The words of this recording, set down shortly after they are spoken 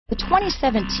The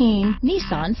 2017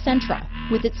 Nissan Sentra.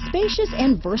 With its spacious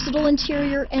and versatile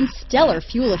interior and stellar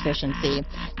fuel efficiency,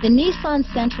 the Nissan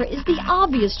Sentra is the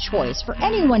obvious choice for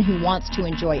anyone who wants to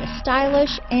enjoy a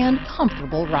stylish and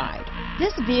comfortable ride.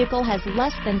 This vehicle has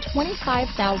less than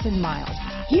 25,000 miles.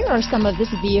 Here are some of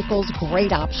this vehicle's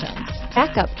great options: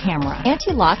 backup camera,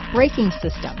 anti-lock braking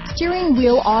system, steering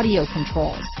wheel audio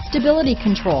controls, stability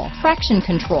control, traction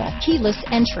control, keyless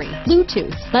entry,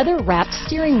 Bluetooth, leather-wrapped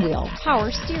steering wheel,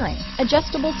 power steering,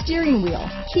 adjustable steering wheel,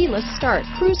 keyless start,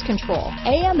 cruise control,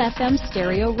 AM/FM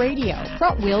stereo radio,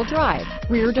 front-wheel drive,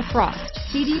 rear defrost,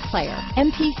 CD player,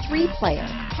 MP3 player,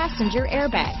 passenger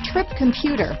airbag, trip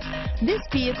computer. This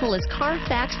vehicle is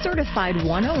Carfax certified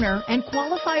one owner and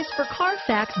qualifies for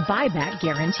Carfax buyback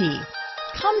guarantee.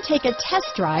 Come take a test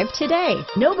drive today.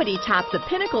 Nobody tops a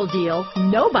Pinnacle deal.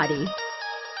 Nobody.